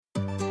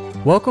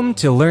Welcome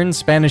to Learn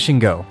Spanish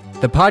and Go,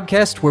 the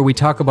podcast where we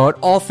talk about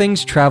all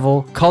things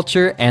travel,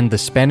 culture, and the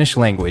Spanish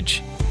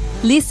language.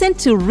 Listen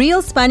to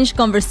real Spanish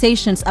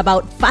conversations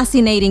about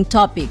fascinating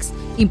topics,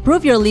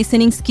 improve your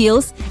listening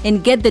skills,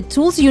 and get the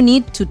tools you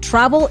need to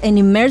travel and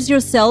immerse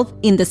yourself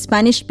in the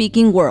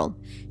Spanish-speaking world.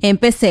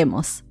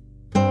 Empecemos.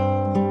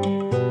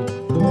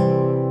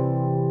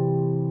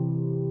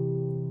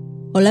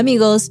 Hola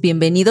amigos,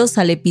 bienvenidos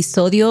al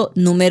episodio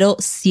número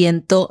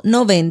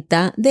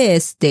 190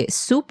 de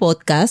su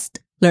podcast,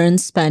 Learn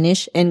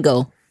Spanish and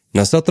Go.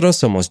 Nosotros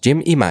somos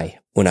Jim y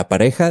Mai, una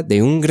pareja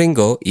de un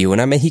gringo y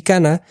una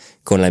mexicana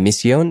con la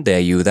misión de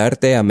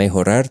ayudarte a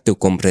mejorar tu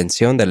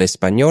comprensión del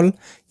español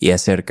y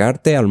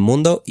acercarte al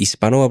mundo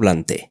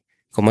hispanohablante.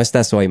 ¿Cómo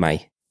estás hoy,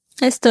 Mai?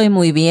 Estoy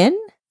muy bien.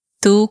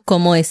 ¿Tú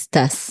cómo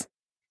estás?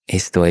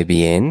 Estoy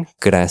bien,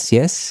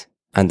 gracias.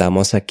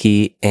 Andamos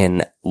aquí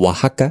en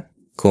Oaxaca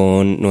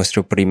con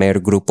nuestro primer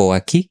grupo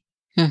aquí.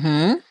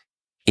 Uh-huh.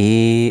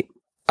 Y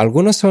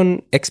algunos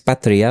son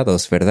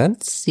expatriados, ¿verdad?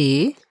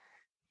 Sí.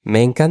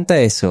 Me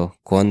encanta eso,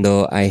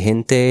 cuando hay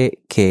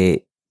gente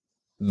que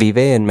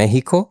vive en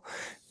México,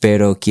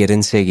 pero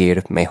quieren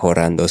seguir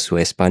mejorando su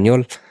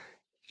español.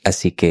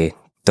 Así que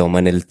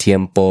toman el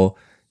tiempo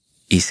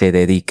y se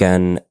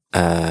dedican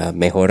a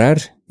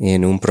mejorar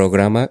en un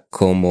programa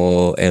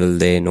como el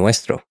de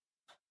nuestro.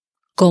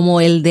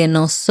 Como el de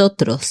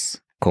nosotros.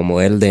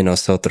 Como el de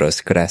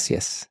nosotros,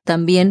 gracias.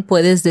 También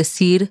puedes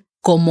decir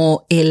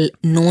como el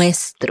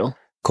nuestro.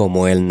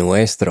 Como el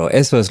nuestro,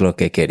 eso es lo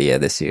que quería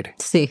decir.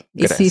 Sí,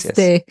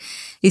 Gracias.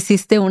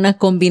 hiciste una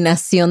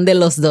combinación de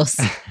los dos.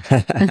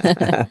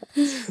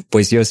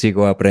 Pues yo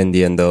sigo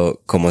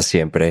aprendiendo como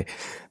siempre,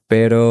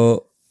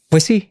 pero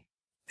pues sí,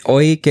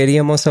 hoy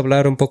queríamos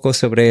hablar un poco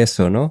sobre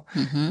eso, ¿no?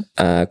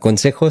 Uh-huh.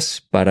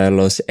 Consejos para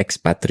los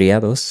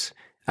expatriados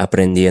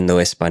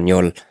aprendiendo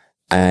español.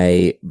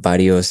 Hay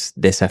varios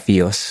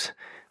desafíos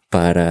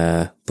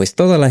para pues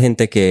toda la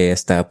gente que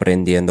está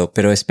aprendiendo,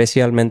 pero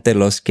especialmente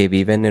los que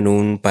viven en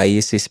un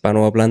país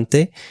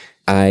hispanohablante,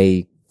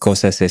 hay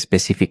cosas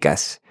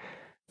específicas.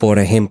 Por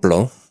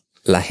ejemplo,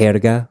 la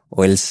jerga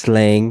o el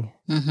slang.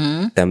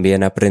 Uh-huh.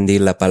 También aprendí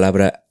la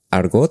palabra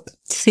argot.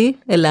 Sí,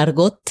 el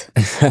argot.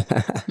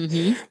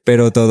 Uh-huh.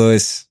 Pero todo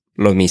es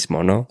lo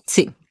mismo, ¿no?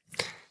 Sí.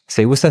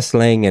 Se usa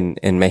slang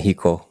en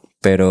México,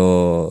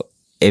 pero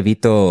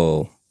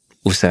evito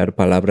usar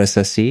palabras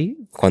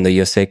así cuando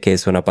yo sé que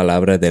es una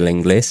palabra del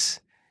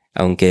inglés.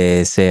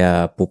 Aunque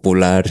sea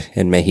popular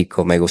en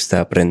México, me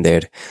gusta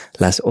aprender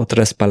las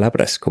otras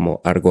palabras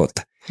como argot.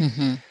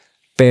 Uh-huh.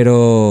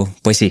 Pero,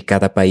 pues sí,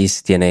 cada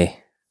país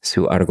tiene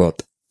su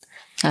argot.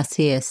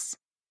 Así es.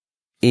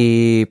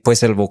 Y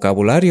pues el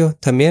vocabulario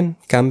también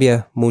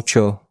cambia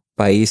mucho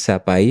país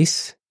a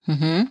país.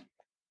 Uh-huh.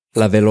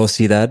 La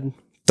velocidad,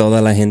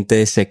 toda la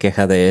gente se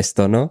queja de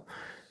esto, ¿no?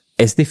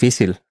 Es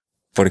difícil.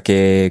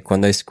 Porque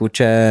cuando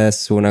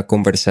escuchas una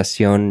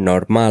conversación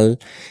normal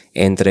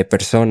entre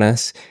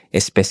personas,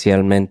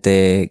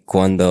 especialmente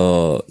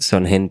cuando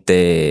son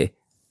gente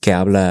que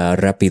habla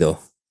rápido.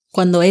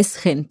 Cuando es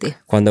gente.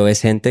 Cuando es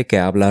gente que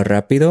habla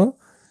rápido,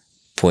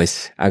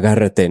 pues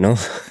agárrate, ¿no?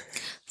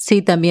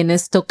 Sí, también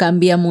esto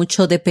cambia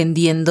mucho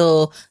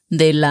dependiendo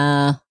de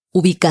la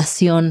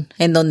ubicación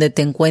en donde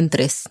te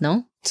encuentres,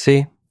 ¿no?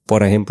 Sí,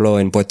 por ejemplo,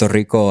 en Puerto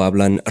Rico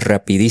hablan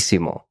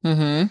rapidísimo.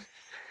 Uh-huh.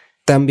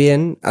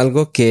 También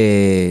algo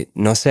que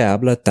no se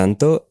habla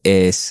tanto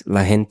es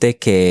la gente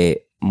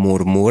que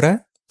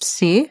murmura.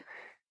 Sí.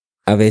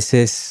 A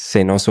veces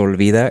se nos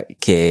olvida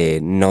que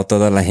no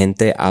toda la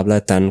gente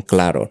habla tan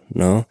claro,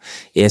 ¿no?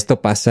 Y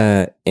esto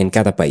pasa en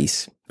cada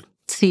país.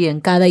 Sí,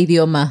 en cada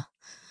idioma.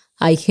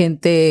 Hay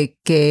gente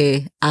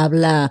que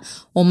habla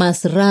o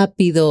más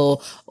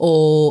rápido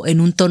o en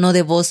un tono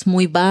de voz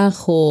muy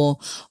bajo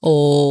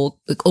o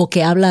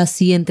que habla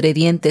así entre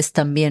dientes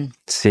también.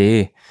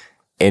 Sí.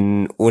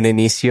 En un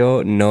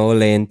inicio no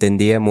le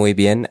entendía muy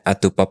bien a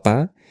tu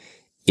papá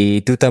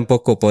y tú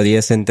tampoco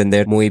podías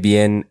entender muy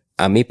bien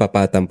a mi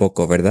papá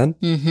tampoco, ¿verdad?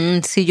 Uh-huh.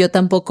 Sí, yo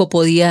tampoco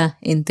podía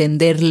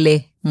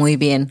entenderle muy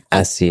bien.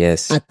 Así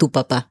es. A tu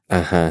papá.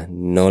 Ajá,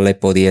 no le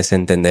podías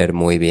entender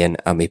muy bien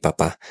a mi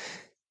papá.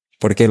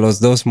 Porque los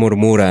dos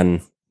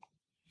murmuran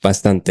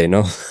bastante,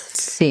 ¿no?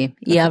 Sí,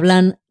 y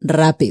hablan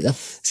rápido.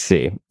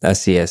 Sí,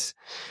 así es.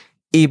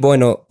 Y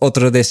bueno,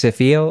 otro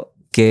desafío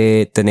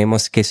que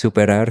tenemos que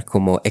superar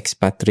como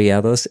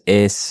expatriados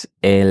es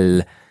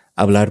el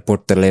hablar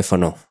por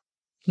teléfono.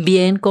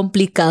 Bien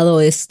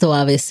complicado esto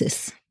a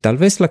veces. Tal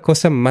vez la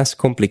cosa más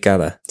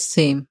complicada.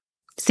 Sí.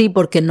 Sí,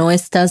 porque no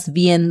estás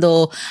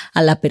viendo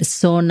a la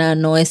persona,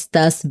 no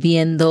estás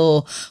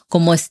viendo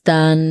cómo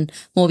están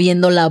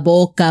moviendo la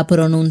boca,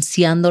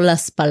 pronunciando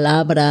las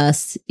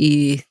palabras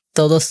y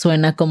todo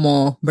suena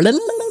como...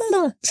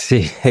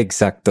 Sí,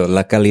 exacto.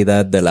 La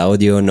calidad del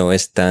audio no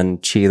es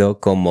tan chido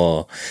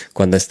como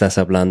cuando estás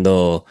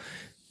hablando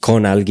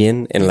con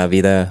alguien en la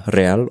vida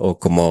real o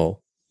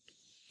como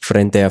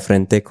frente a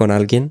frente con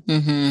alguien.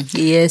 Uh-huh.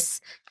 Y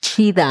es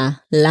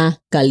chida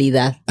la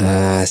calidad.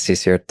 Ah, sí,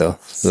 cierto.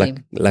 Sí.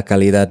 La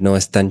calidad no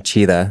es tan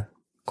chida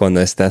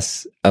cuando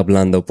estás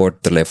hablando por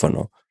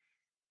teléfono.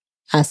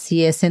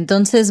 Así es.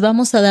 Entonces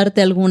vamos a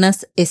darte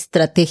algunas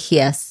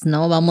estrategias,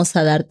 ¿no? Vamos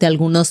a darte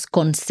algunos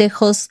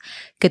consejos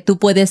que tú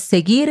puedes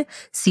seguir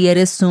si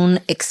eres un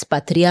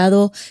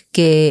expatriado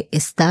que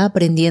está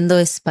aprendiendo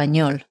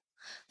español.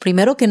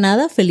 Primero que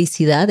nada,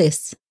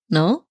 felicidades,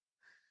 ¿no?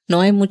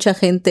 No hay mucha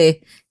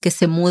gente que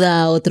se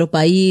muda a otro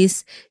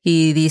país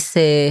y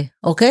dice,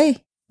 ok,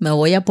 me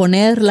voy a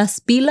poner las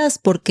pilas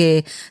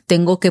porque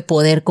tengo que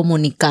poder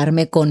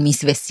comunicarme con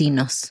mis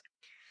vecinos.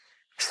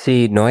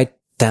 Sí, no hay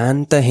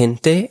tanta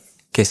gente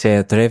que se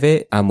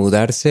atreve a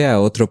mudarse a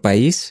otro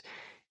país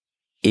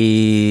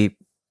y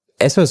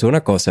eso es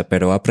una cosa,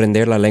 pero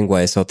aprender la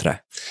lengua es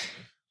otra.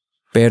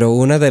 Pero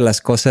una de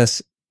las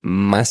cosas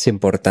más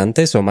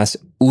importantes o más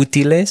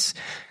útiles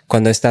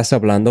cuando estás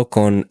hablando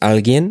con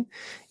alguien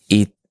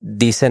y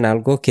dicen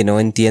algo que no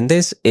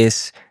entiendes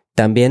es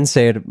también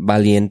ser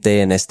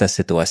valiente en estas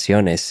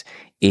situaciones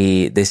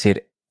y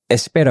decir,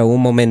 espera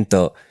un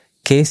momento,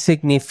 ¿qué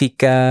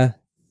significa...?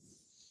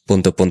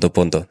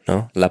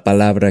 ¿No? La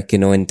palabra que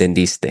no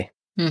entendiste.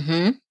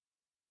 Uh-huh.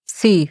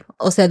 Sí,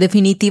 o sea,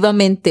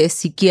 definitivamente,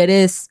 si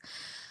quieres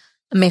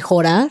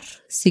mejorar,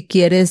 si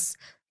quieres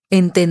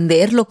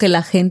entender lo que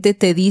la gente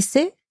te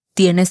dice,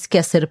 tienes que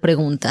hacer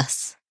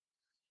preguntas.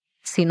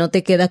 Si no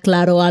te queda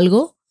claro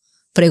algo,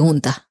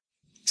 pregunta.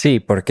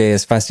 Sí, porque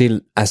es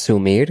fácil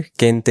asumir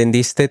que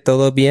entendiste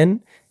todo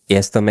bien y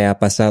esto me ha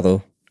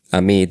pasado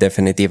a mí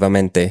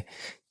definitivamente,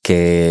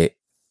 que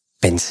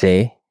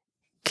pensé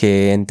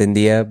que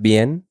entendía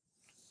bien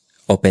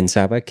o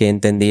pensaba que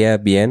entendía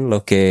bien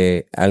lo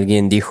que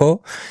alguien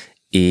dijo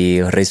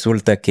y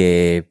resulta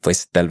que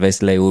pues tal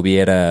vez le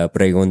hubiera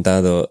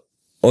preguntado,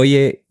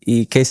 oye,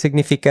 ¿y qué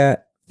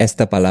significa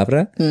esta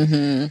palabra?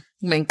 Uh-huh.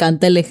 Me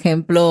encanta el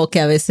ejemplo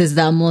que a veces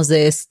damos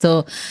de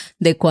esto,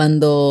 de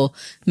cuando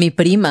mi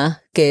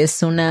prima, que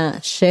es una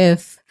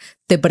chef,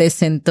 te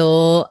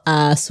presentó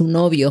a su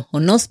novio o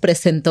nos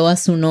presentó a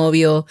su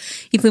novio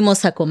y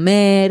fuimos a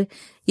comer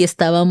y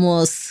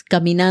estábamos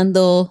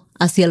caminando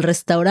hacia el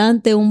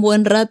restaurante un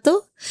buen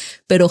rato,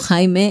 pero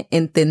Jaime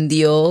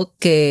entendió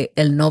que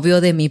el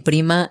novio de mi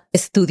prima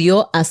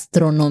estudió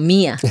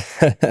astronomía.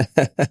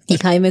 Y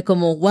Jaime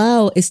como,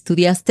 wow,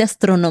 estudiaste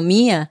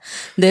astronomía,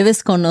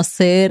 debes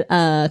conocer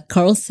a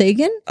Carl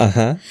Sagan.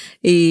 Ajá.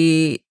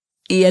 Y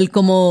él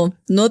como,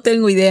 no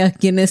tengo idea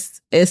quién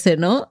es ese,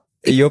 ¿no?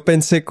 Y yo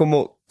pensé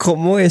como,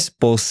 ¿cómo es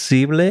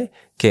posible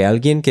que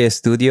alguien que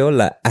estudió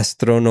la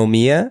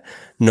astronomía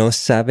no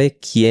sabe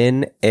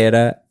quién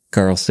era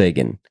Carl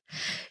Sagan?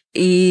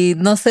 Y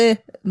no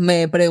sé,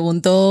 me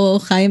preguntó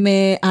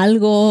Jaime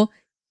algo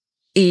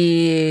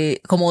y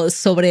como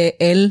sobre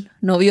el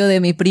novio de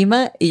mi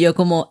prima y yo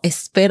como,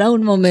 espera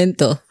un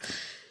momento,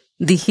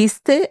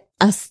 ¿dijiste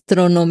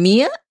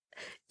astronomía?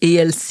 Y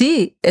él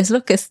sí, es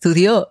lo que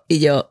estudió. Y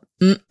yo,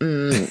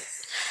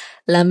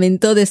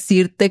 lamento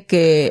decirte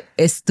que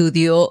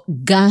estudió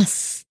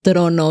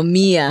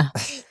gastronomía,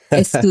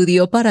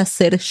 estudió para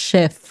ser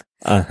chef.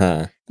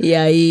 Ajá. Y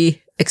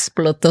ahí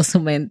explotó su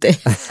mente.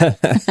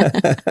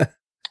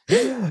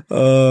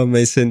 Oh,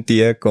 me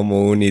sentía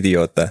como un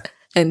idiota.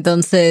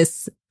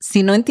 Entonces,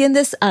 si no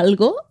entiendes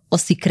algo o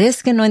si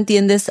crees que no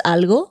entiendes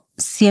algo,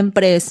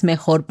 siempre es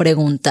mejor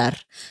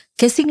preguntar.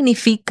 ¿Qué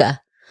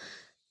significa?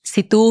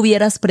 Si tú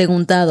hubieras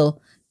preguntado,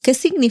 ¿qué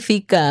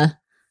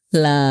significa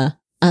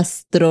la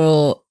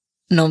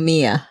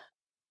astronomía?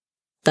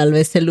 Tal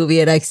vez él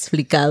hubiera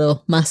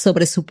explicado más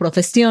sobre su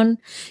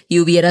profesión y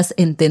hubieras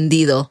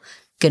entendido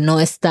que no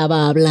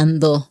estaba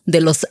hablando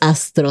de los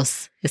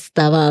astros,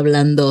 estaba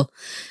hablando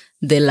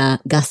de la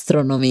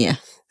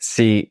gastronomía.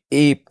 Sí,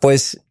 y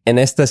pues en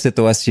esta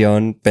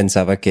situación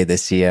pensaba que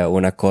decía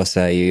una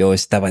cosa y yo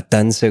estaba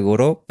tan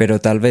seguro, pero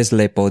tal vez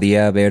le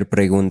podía haber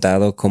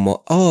preguntado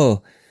como,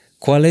 oh,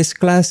 ¿cuáles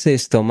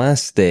clases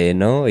tomaste?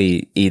 ¿No?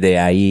 Y de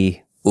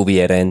ahí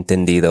hubiera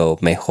entendido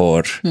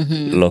mejor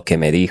lo que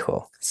me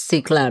dijo.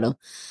 Sí, claro.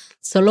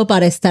 Solo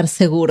para estar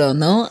seguro,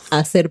 ¿no?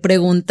 Hacer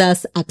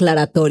preguntas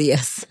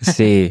aclaratorias.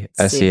 Sí,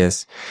 así Sí.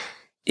 es.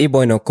 Y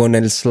bueno, con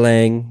el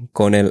slang,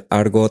 con el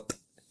argot,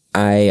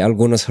 hay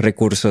algunos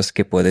recursos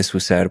que puedes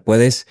usar.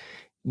 Puedes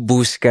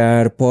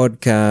buscar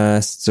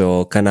podcasts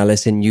o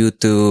canales en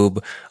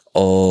YouTube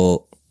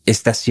o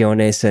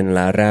estaciones en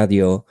la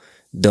radio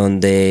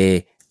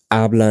donde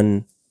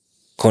hablan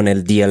con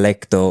el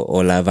dialecto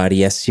o la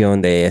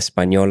variación de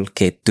español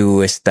que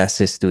tú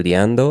estás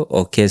estudiando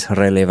o que es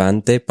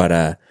relevante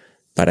para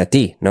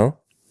ti,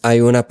 ¿no? Hay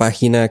una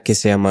página que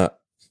se llama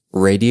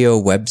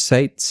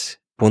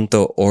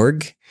radiowebsites.org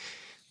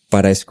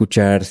para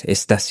escuchar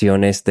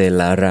estaciones de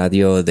la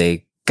radio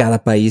de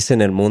cada país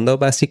en el mundo,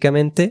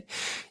 básicamente.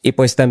 Y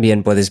pues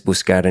también puedes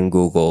buscar en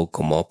Google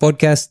como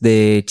podcast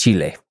de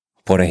Chile,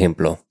 por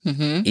ejemplo.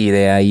 Uh-huh. Y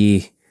de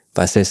ahí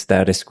vas a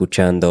estar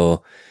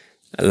escuchando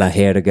la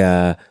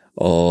jerga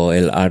o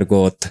el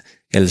argot,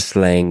 el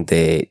slang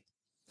de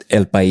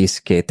el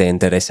país que te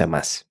interesa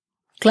más.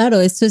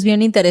 Claro, esto es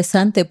bien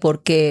interesante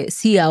porque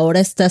sí, ahora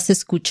estás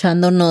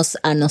escuchándonos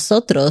a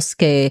nosotros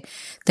que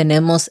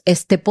tenemos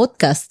este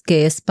podcast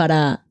que es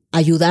para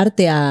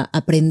ayudarte a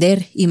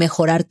aprender y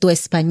mejorar tu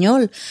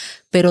español.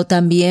 Pero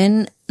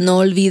también no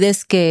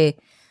olvides que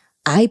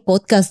hay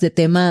podcasts de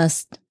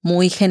temas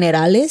muy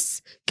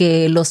generales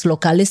que los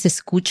locales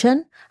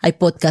escuchan. Hay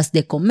podcasts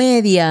de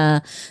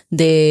comedia,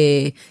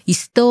 de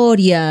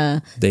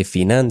historia, de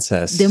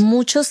finanzas, de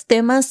muchos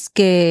temas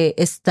que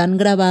están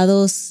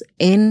grabados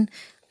en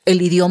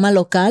el idioma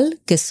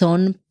local, que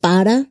son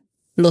para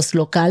los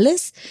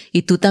locales,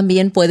 y tú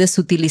también puedes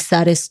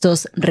utilizar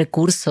estos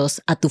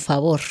recursos a tu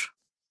favor.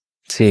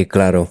 Sí,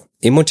 claro.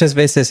 Y muchas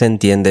veces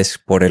entiendes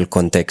por el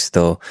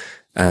contexto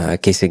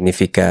qué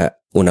significa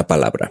una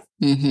palabra.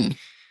 Uh-huh.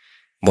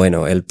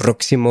 Bueno, el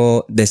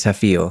próximo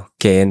desafío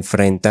que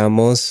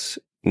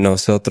enfrentamos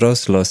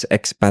nosotros, los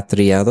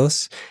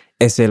expatriados,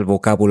 es el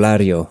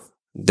vocabulario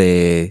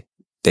de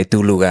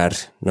tu lugar,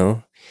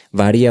 ¿no?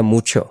 Varía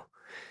mucho.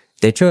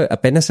 De hecho,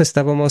 apenas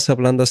estábamos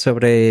hablando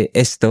sobre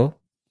esto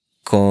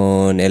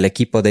con el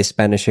equipo de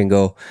Spanish and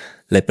Go.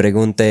 Le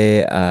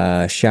pregunté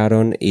a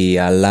Sharon y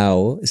a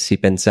Lau si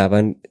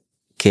pensaban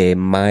que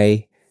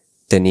Mai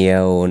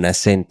tenía un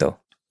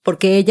acento.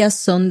 Porque ellas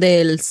son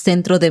del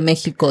centro de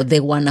México, de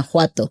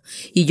Guanajuato,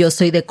 y yo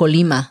soy de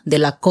Colima, de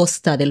la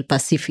costa del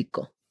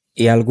Pacífico.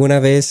 Y alguna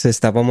vez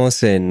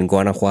estábamos en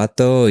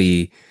Guanajuato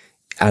y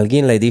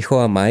alguien le dijo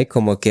a Mai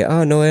como que,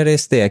 no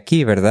eres de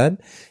aquí, ¿verdad?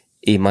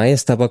 Y Mai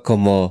estaba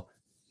como,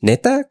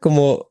 ¿neta?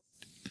 Como,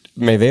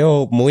 me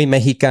veo muy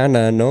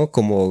mexicana, ¿no?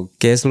 Como,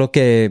 ¿qué es lo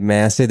que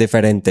me hace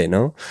diferente,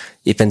 no?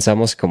 Y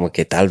pensamos como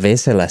que tal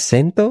vez el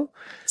acento.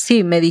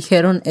 Sí, me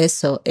dijeron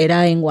eso,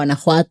 era en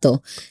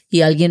Guanajuato,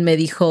 y alguien me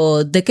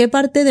dijo, ¿de qué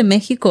parte de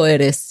México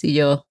eres? Y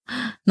yo,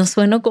 no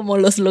sueno como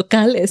los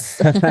locales.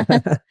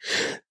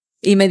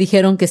 Y me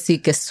dijeron que sí,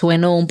 que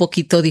sueno un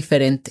poquito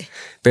diferente.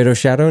 Pero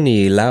Sharon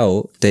y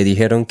Lau te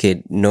dijeron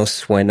que no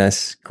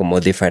suenas como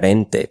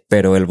diferente,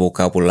 pero el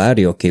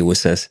vocabulario que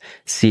usas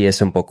sí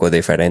es un poco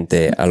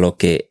diferente a lo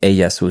que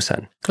ellas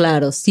usan.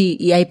 Claro, sí,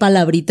 y hay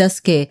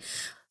palabritas que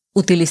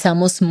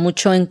utilizamos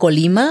mucho en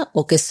Colima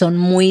o que son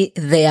muy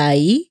de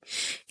ahí,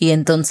 y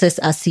entonces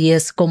así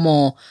es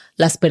como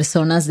las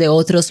personas de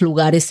otros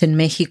lugares en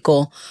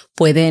México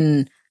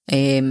pueden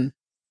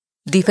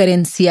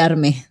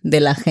diferenciarme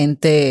de la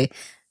gente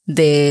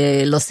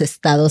de los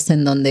estados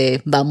en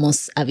donde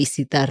vamos a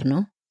visitar,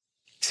 ¿no?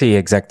 Sí,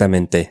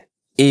 exactamente.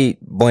 Y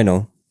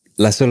bueno,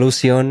 la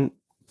solución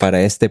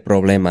para este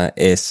problema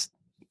es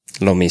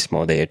lo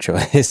mismo, de hecho,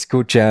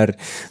 escuchar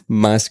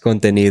más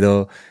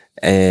contenido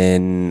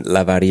en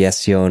la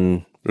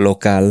variación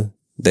local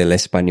del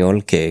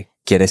español que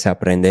quieres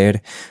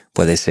aprender.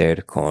 Puede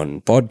ser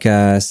con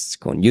podcasts,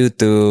 con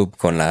YouTube,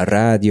 con la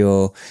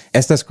radio.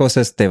 Estas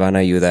cosas te van a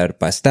ayudar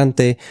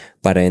bastante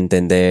para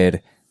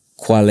entender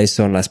cuáles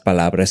son las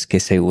palabras que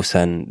se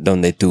usan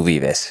donde tú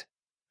vives.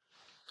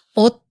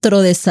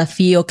 Otro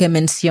desafío que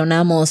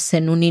mencionamos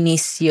en un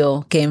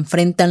inicio que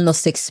enfrentan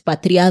los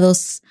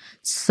expatriados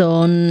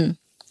son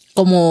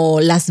como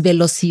las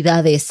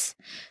velocidades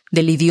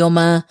del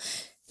idioma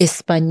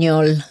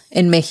español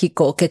en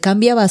México, que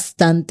cambia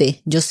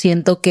bastante. Yo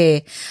siento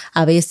que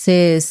a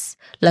veces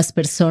las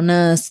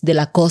personas de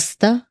la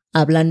costa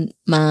hablan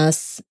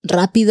más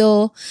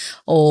rápido,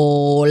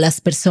 o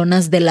las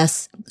personas de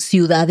las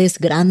ciudades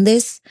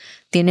grandes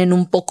tienen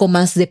un poco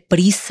más de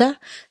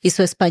prisa y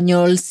su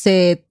español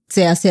se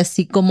hace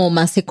así como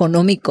más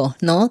económico,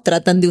 ¿no?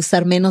 Tratan de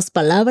usar menos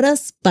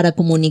palabras para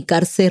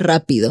comunicarse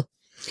rápido.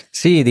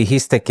 Sí,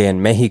 dijiste que en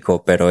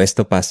México, pero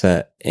esto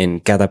pasa en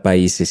cada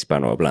país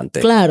hispanohablante.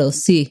 Claro,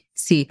 sí.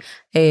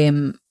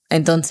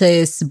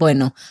 Entonces,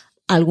 bueno,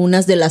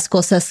 algunas de las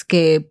cosas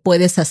que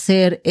puedes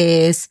hacer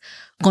es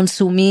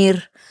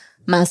consumir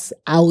más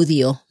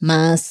audio,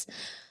 más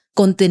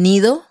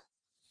contenido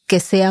que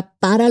sea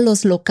para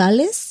los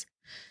locales,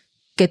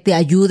 que te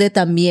ayude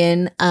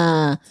también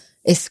a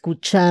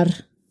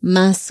escuchar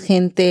más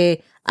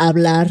gente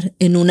hablar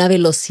en una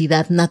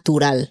velocidad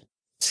natural.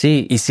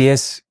 Sí, y si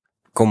es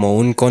como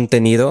un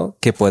contenido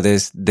que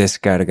puedes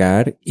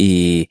descargar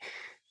y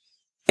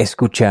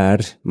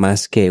escuchar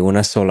más que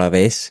una sola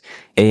vez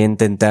e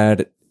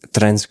intentar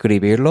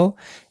transcribirlo,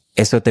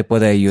 eso te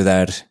puede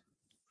ayudar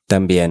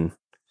también.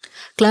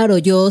 Claro,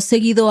 yo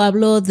seguido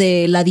hablo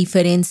de la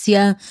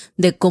diferencia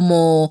de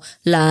cómo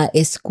la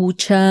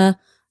escucha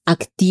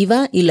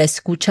activa y la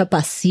escucha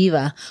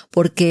pasiva,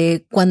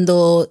 porque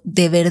cuando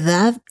de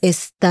verdad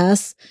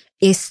estás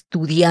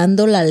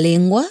estudiando la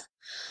lengua,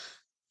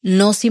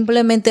 no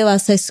simplemente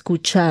vas a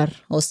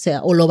escuchar,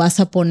 o lo vas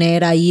a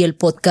poner ahí el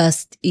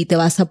podcast y te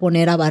vas a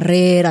poner a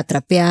barrer, a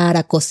trapear,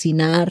 a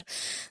cocinar.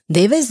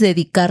 Debes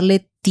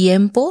dedicarle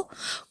tiempo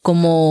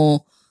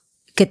como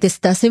que te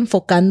estás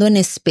enfocando en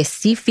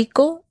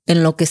específico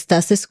en lo que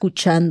estás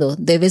escuchando.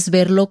 Debes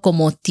verlo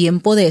como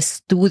tiempo de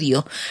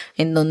estudio,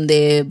 en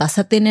donde vas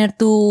a tener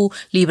tu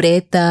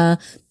libreta,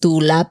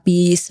 tu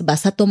lápiz,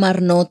 vas a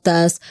tomar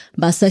notas,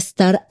 vas a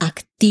estar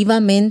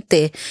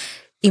activamente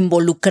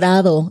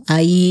involucrado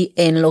ahí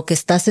en lo que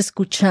estás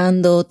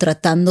escuchando,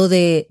 tratando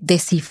de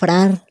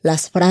descifrar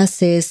las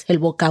frases, el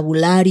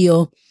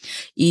vocabulario,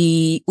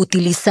 y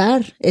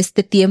utilizar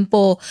este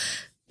tiempo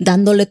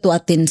dándole tu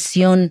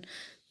atención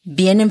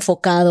bien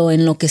enfocado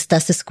en lo que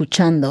estás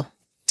escuchando.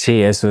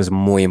 Sí, eso es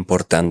muy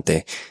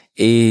importante.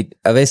 Y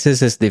a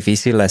veces es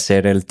difícil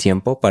hacer el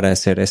tiempo para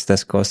hacer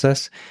estas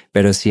cosas,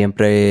 pero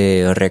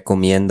siempre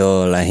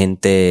recomiendo a la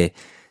gente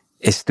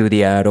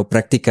estudiar o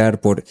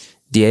practicar por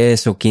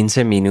 10 o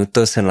 15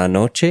 minutos en la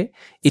noche,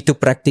 y tu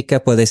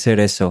práctica puede ser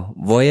eso.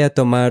 Voy a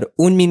tomar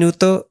 1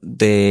 minuto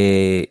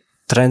de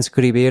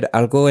transcribir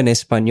algo en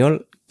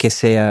español que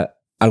sea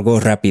algo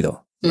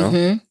rápido, ¿no?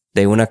 Uh-huh.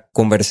 De una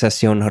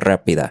conversación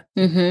rápida.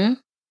 Uh-huh.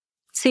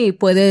 Sí,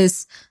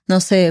 puedes, no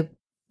sé,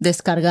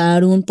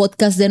 descargar un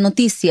podcast de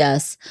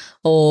noticias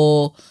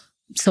o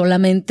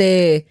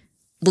solamente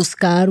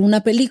buscar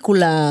una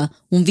película,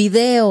 un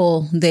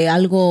video de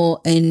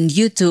algo en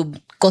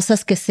YouTube,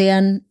 cosas que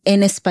sean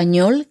en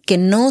español, que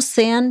no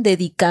sean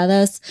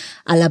dedicadas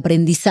al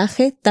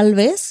aprendizaje, tal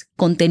vez,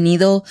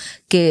 contenido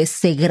que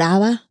se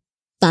graba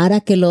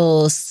para que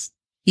los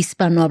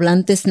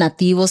hispanohablantes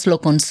nativos lo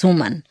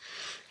consuman.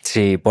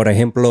 Sí, por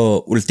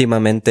ejemplo,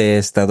 últimamente he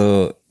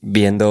estado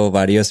viendo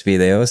varios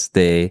videos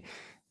de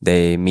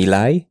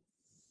Milei.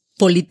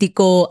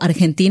 Político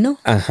argentino.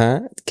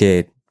 Ajá,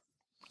 que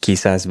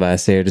quizás va a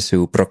ser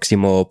su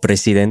próximo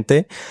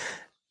presidente.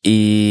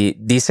 Y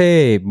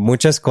dice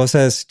muchas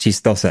cosas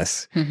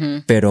chistosas,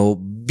 uh-huh, pero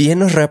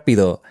bien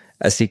rápido.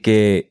 Así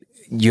que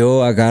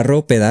yo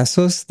agarro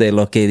pedazos de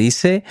lo que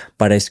dice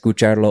para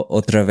escucharlo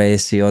otra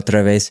vez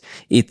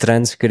y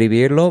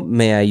transcribirlo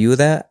me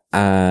ayuda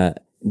a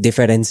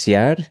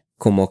diferenciar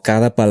como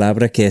cada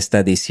palabra que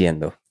está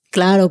diciendo.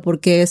 Claro,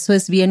 porque eso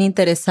es bien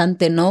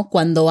interesante, ¿no?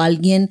 Cuando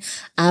alguien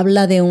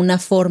habla de una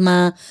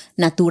forma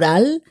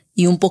natural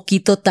y un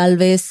poquito tal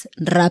vez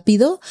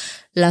rápido,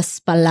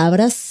 las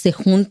palabras se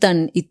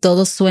juntan y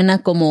todo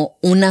suena como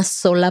una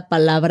sola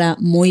palabra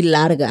muy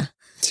larga.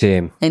 Sí.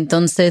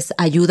 Entonces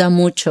ayuda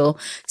mucho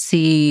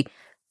si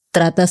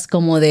tratas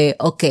como de,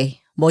 ok,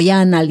 voy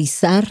a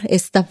analizar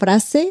esta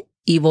frase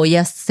y voy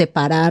a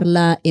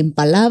separarla en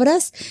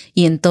palabras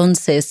y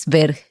entonces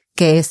ver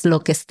qué es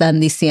lo que están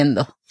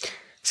diciendo.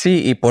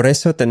 Sí, y por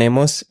eso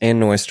tenemos en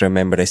nuestra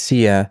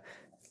membresía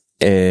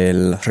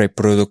el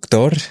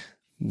reproductor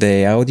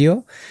de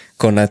audio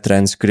con la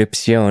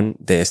transcripción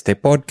de este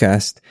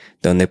podcast,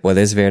 donde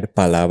puedes ver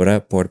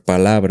palabra por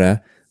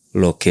palabra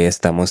lo que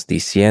estamos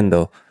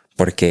diciendo,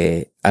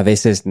 porque a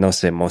veces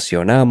nos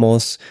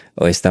emocionamos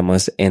o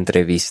estamos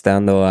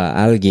entrevistando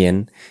a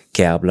alguien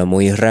que habla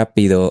muy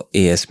rápido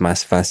y es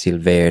más fácil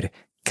ver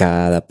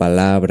cada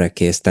palabra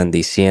que están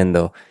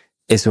diciendo.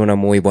 Es una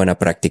muy buena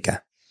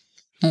práctica.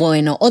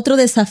 Bueno, otro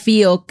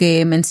desafío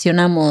que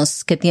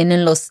mencionamos que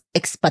tienen los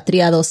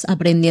expatriados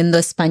aprendiendo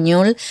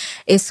español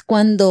es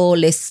cuando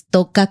les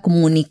toca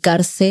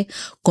comunicarse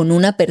con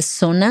una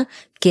persona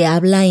que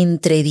habla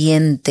entre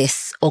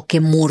dientes o que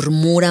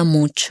murmura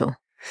mucho.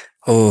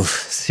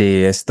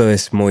 Sí, esto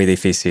es muy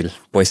difícil.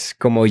 Pues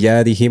como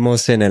ya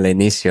dijimos en el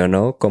inicio,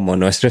 ¿no? Como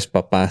nuestros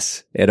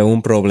papás, era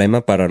un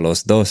problema para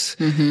los dos.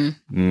 Uh-huh.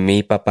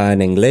 Mi papá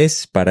en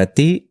inglés para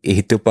ti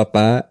y tu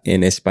papá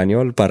en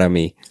español para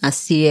mí.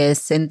 Así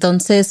es.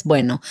 Entonces,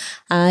 bueno,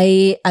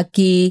 hay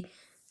aquí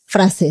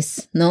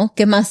frases, ¿no?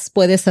 ¿Qué más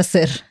puedes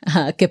hacer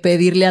que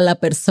pedirle a la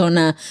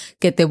persona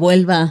que te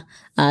vuelva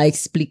a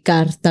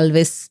explicar tal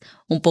vez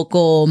un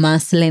poco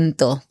más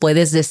lento?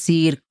 Puedes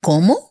decir,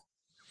 ¿cómo?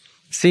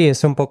 Sí,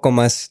 es un poco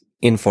más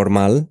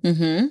informal,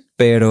 uh-huh,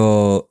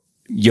 pero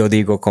yo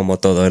digo como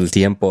todo el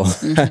tiempo,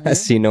 uh-huh,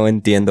 si no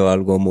entiendo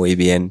algo muy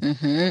bien.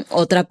 Uh-huh.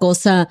 Otra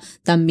cosa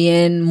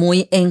también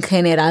muy en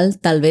general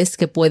tal vez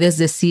que puedes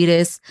decir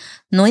es,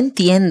 no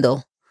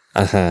entiendo.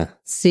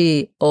 Ajá.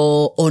 Sí,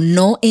 o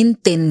no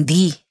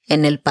entendí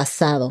en el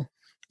pasado,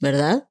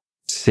 ¿verdad?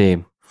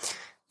 Sí.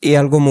 Y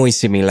algo muy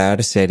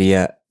similar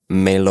sería,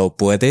 ¿me lo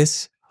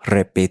puedes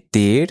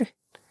repetir?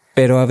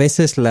 Pero a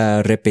veces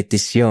la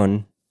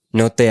repetición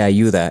no te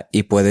ayuda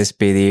y puedes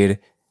pedir,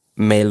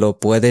 ¿me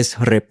lo puedes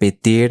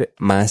repetir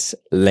más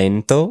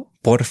lento,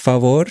 por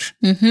favor?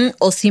 Uh-huh.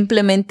 O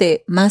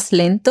simplemente más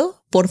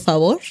lento, por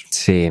favor.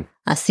 Sí.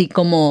 Así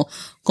como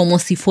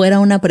si fuera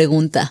una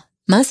pregunta.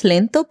 ¿Más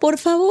lento, por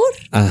favor?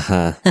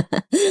 Ajá.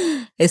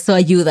 Eso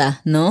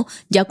ayuda, ¿no?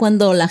 Ya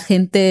cuando la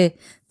gente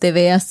te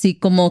ve así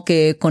como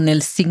que con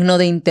el signo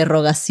de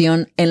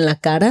interrogación en la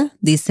cara,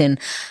 dicen,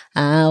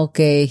 ok,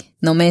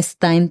 no me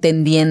está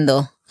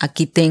entendiendo.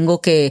 Aquí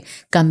tengo que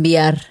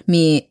cambiar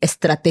mi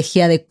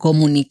estrategia de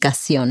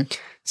comunicación.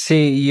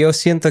 Sí, yo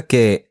siento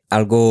que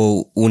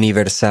algo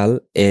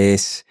universal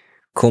es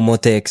cómo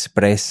te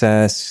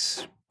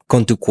expresas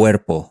con tu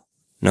cuerpo,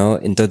 ¿no?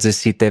 Entonces,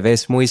 si te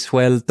ves muy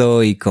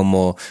suelto y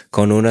como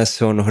con una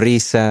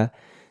sonrisa,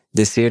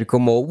 decir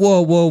como,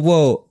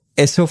 wow,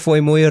 eso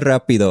fue muy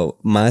rápido,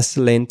 más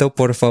lento,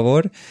 por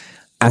favor,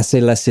 hace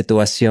la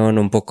situación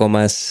un poco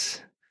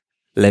más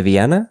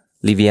liviana.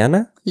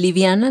 ¿Liviana?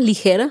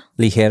 Ligera.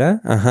 Ligera,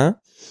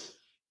 ajá.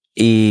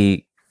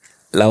 Y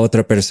la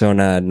otra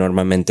persona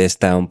normalmente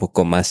está un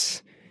poco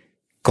más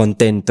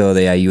contento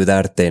de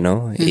ayudarte,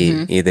 ¿no? Uh-huh.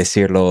 Y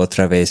decirlo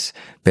otra vez,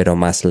 pero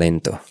más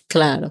lento.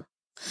 Claro.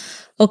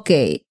 Ok,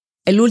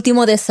 el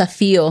último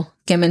desafío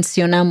que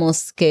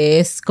mencionamos, que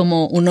es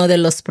como uno de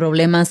los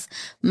problemas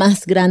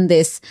más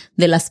grandes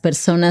de las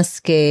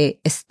personas que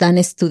están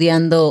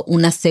estudiando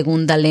una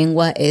segunda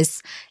lengua,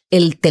 es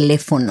el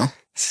teléfono.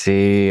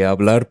 Sí,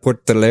 hablar por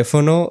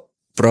teléfono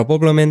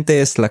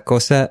probablemente es la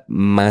cosa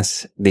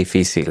más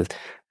difícil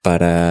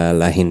para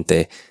la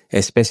gente,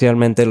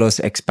 especialmente los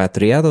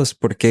expatriados,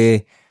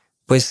 porque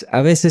pues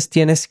a veces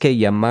tienes que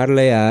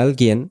llamarle a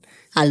alguien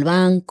Al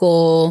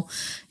banco,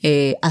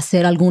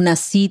 hacer alguna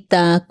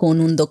cita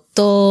con un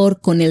doctor,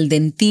 con el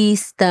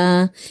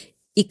dentista,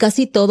 y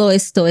casi todo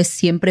esto es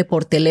siempre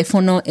por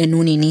teléfono en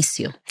un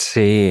inicio.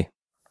 Sí.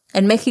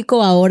 En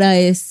México ahora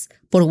es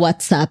por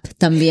WhatsApp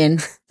también.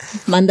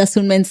 Mandas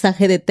un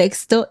mensaje de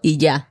texto y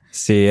ya.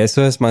 Sí,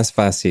 eso es más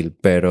fácil,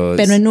 pero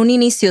en un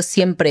inicio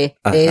siempre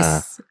es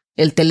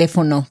el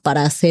teléfono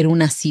para hacer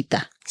una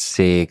cita.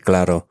 Sí,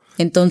 claro.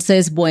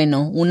 Entonces,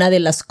 bueno, una de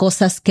las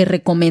cosas que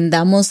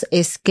recomendamos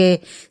es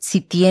que si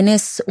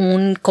tienes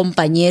un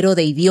compañero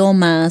de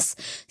idiomas,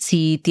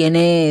 si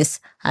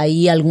tienes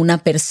ahí alguna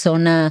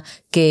persona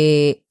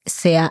que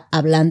sea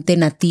hablante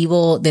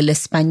nativo del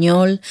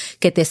español,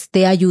 que te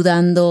esté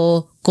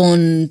ayudando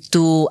con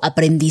tu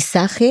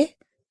aprendizaje,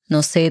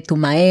 no sé, tu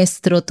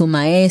maestro, tu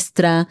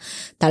maestra,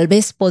 tal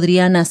vez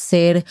podrían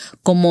hacer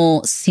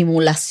como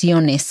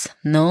simulaciones,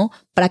 ¿no?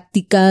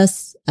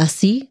 Prácticas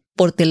así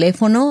por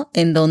teléfono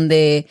en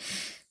donde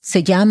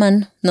se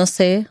llaman, no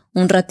sé,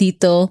 un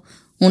ratito,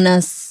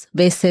 unas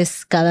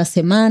veces cada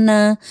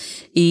semana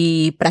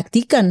y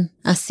practican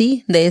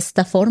así, de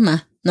esta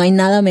forma. No hay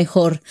nada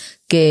mejor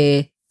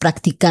que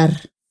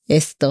practicar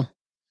esto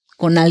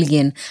con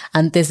alguien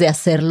antes de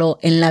hacerlo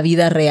en la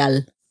vida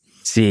real.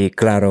 Sí,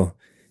 claro.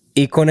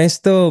 Y con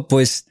esto,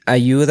 pues,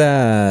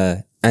 ayuda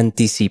a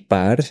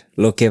anticipar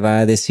lo que va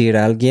a decir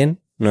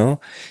alguien, ¿no?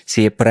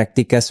 Si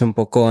practicas un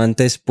poco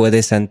antes,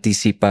 puedes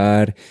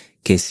anticipar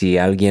que si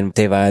alguien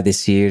te va a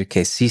decir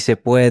que sí se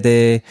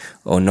puede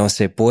o no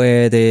se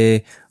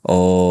puede,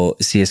 o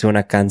si es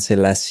una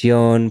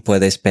cancelación,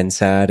 puedes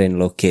pensar en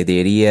lo que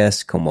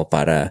dirías como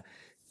para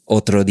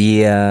otro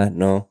día,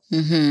 ¿no?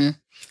 Uh-huh.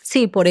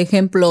 Sí, por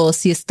ejemplo,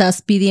 si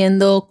estás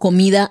pidiendo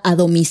comida a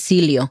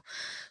domicilio,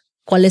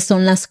 ¿cuáles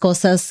son las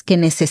cosas que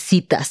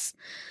necesitas?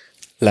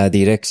 La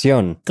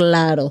dirección.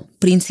 Claro,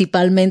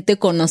 principalmente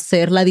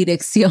conocer la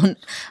dirección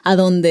a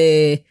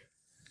donde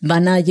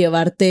van a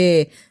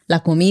llevarte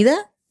la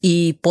comida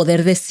y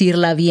poder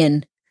decirla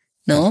bien,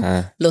 ¿no?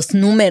 Ajá. Los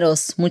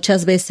números,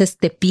 muchas veces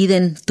te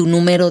piden tu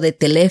número de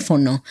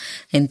teléfono,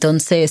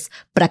 entonces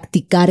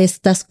practicar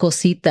estas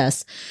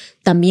cositas.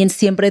 También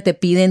siempre te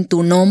piden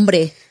tu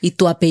nombre y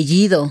tu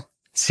apellido.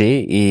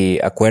 Sí, y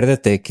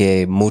acuérdate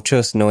que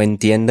muchos no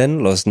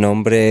entienden los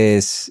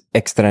nombres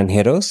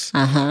extranjeros,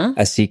 Ajá.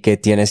 así que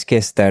tienes que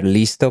estar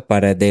listo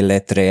para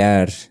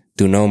deletrear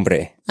tu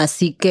nombre.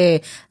 Así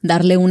que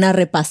darle una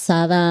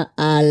repasada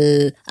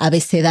al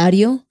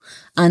abecedario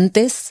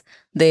antes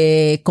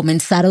de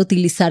comenzar a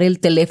utilizar el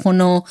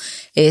teléfono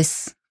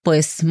es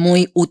pues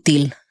muy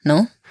útil,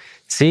 ¿no?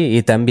 Sí,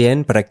 y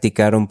también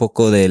practicar un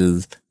poco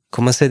del,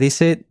 ¿cómo se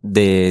dice?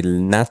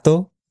 Del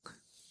nato,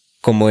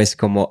 como es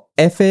como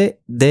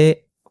F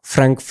de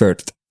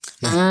Frankfurt.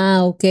 Ah,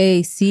 ok,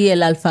 sí,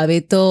 el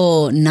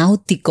alfabeto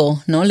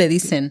náutico, ¿no? Le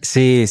dicen.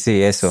 Sí,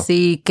 eso.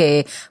 Sí,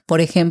 que,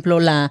 por ejemplo,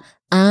 la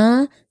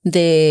A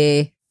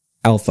de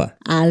Alfa.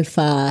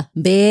 alfa,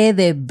 B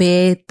de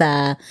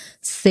beta,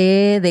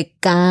 C de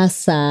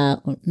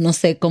casa, no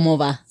sé cómo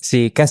va.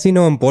 Sí, casi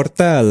no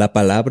importa la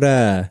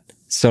palabra,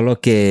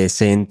 solo que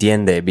se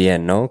entiende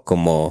bien, ¿no?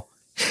 Como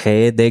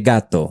G de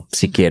gato,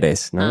 si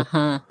quieres, ¿no?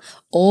 Ajá.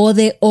 O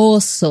de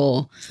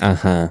oso.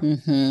 Ajá.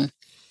 Uh-huh.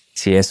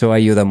 Sí, eso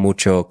ayuda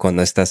mucho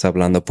cuando estás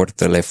hablando por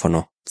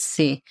teléfono.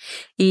 Sí.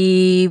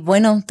 Y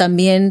bueno,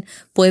 también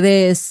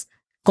puedes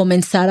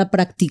comenzar a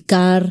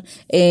practicar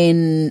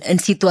en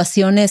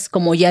situaciones,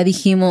 como ya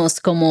dijimos,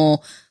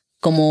 como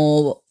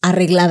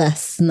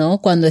arregladas,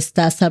 ¿no? Cuando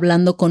estás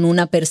hablando con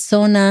una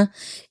persona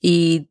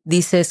y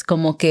dices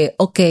como que,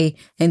 ok,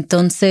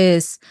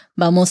 entonces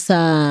vamos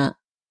a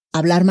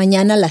hablar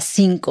mañana a las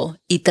 5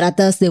 y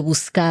tratas de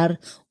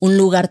buscar un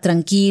lugar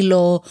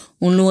tranquilo,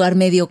 un lugar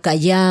medio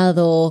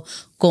callado,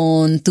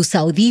 con tus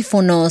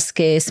audífonos,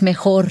 que es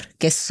mejor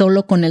que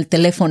solo con el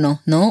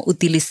teléfono, ¿no?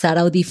 Utilizar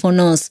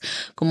audífonos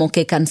como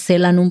que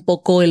cancelan un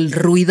poco el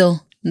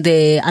ruido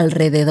de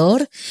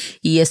alrededor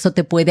y eso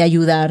te puede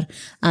ayudar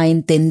a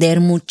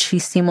entender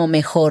muchísimo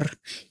mejor.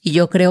 Y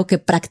yo creo que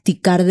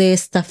practicar de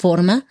esta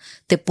forma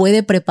te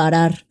puede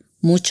preparar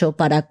mucho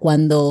para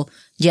cuando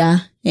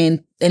ya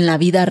en la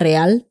vida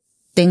real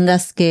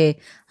tengas que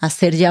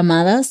hacer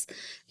llamadas,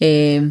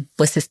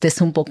 pues estés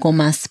un poco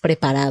más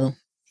preparado.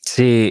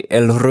 Sí,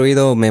 el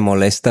ruido me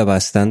molesta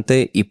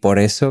bastante y por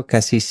eso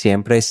casi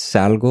siempre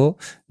salgo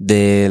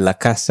de la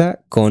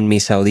casa con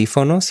mis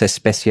audífonos,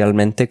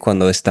 especialmente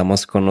cuando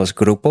estamos con los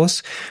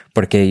grupos,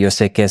 porque yo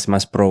sé que es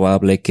más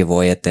probable que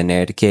voy a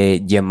tener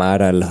que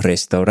llamar al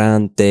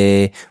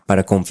restaurante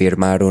para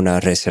confirmar una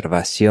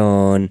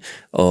reservación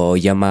o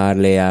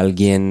llamarle a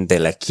alguien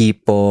del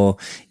equipo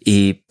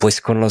y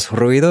pues con los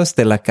ruidos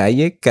de la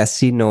calle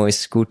casi no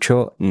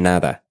escucho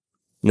nada.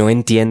 No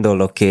entiendo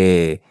lo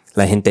que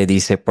la gente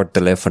dice por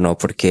teléfono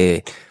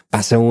porque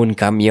pasa un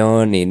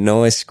camión y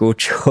no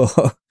escucho.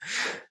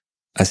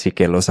 Así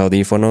que los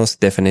audífonos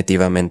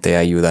definitivamente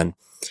ayudan.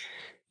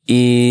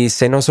 Y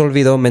se nos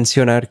olvidó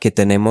mencionar que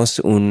tenemos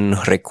un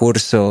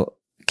recurso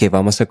que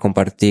vamos a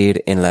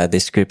compartir en la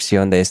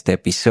descripción de este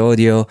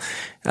episodio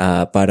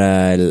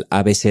para el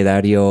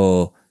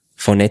abecedario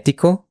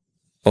fonético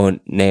o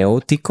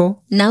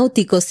neótico.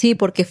 Náutico, sí,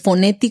 porque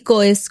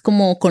fonético es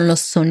como con los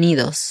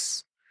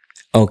sonidos.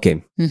 Ok.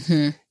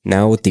 Uh-huh.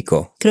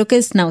 Náutico. Creo que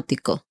es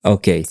náutico.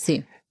 Ok.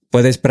 Sí.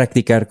 Puedes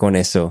practicar con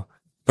eso,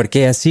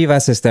 porque así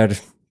vas a estar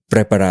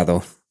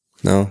preparado,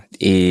 ¿no?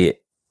 Y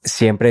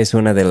siempre es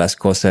una de las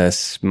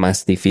cosas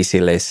más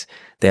difíciles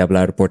de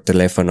hablar por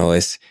teléfono,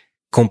 es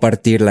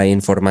compartir la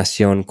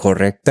información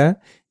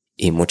correcta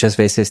y muchas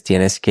veces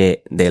tienes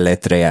que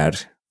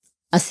deletrear.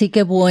 Así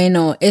que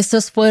bueno,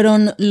 estos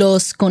fueron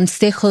los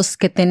consejos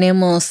que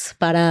tenemos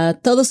para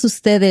todos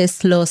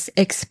ustedes, los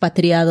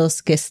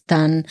expatriados que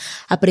están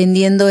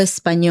aprendiendo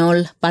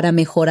español para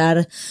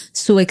mejorar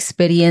su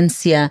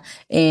experiencia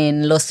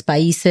en los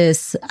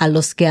países a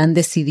los que han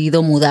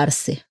decidido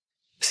mudarse.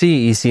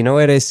 Sí, y si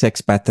no eres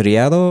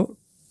expatriado,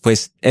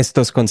 pues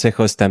estos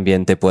consejos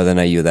también te pueden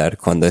ayudar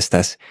cuando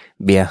estás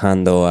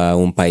viajando a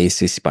un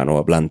país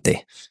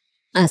hispanohablante.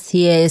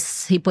 Así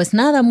es. Y pues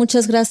nada,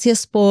 muchas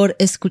gracias por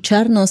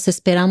escucharnos.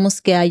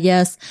 Esperamos que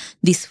hayas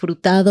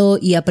disfrutado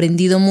y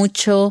aprendido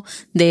mucho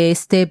de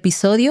este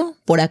episodio.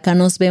 Por acá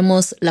nos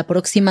vemos la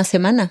próxima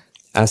semana.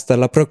 Hasta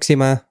la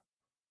próxima.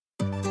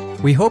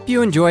 We hope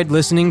you enjoyed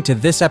listening to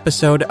this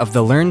episode of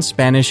the Learn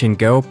Spanish and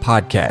Go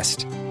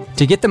podcast.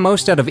 To get the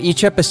most out of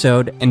each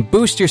episode and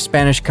boost your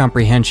Spanish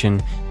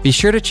comprehension, be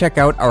sure to check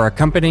out our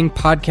accompanying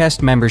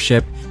podcast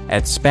membership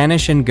at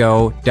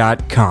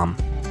SpanishAndGo.com.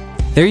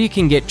 There you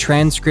can get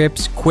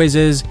transcripts,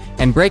 quizzes,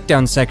 and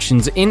breakdown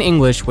sections in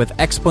English with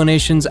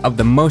explanations of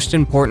the most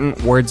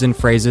important words and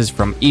phrases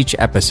from each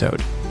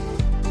episode.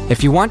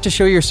 If you want to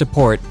show your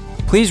support,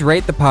 please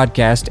rate the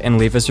podcast and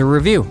leave us a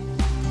review.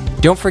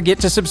 Don't forget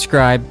to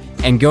subscribe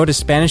and go to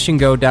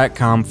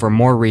SpanishAndGo.com for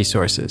more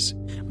resources.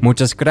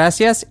 Muchas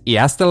gracias y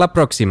hasta la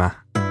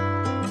próxima.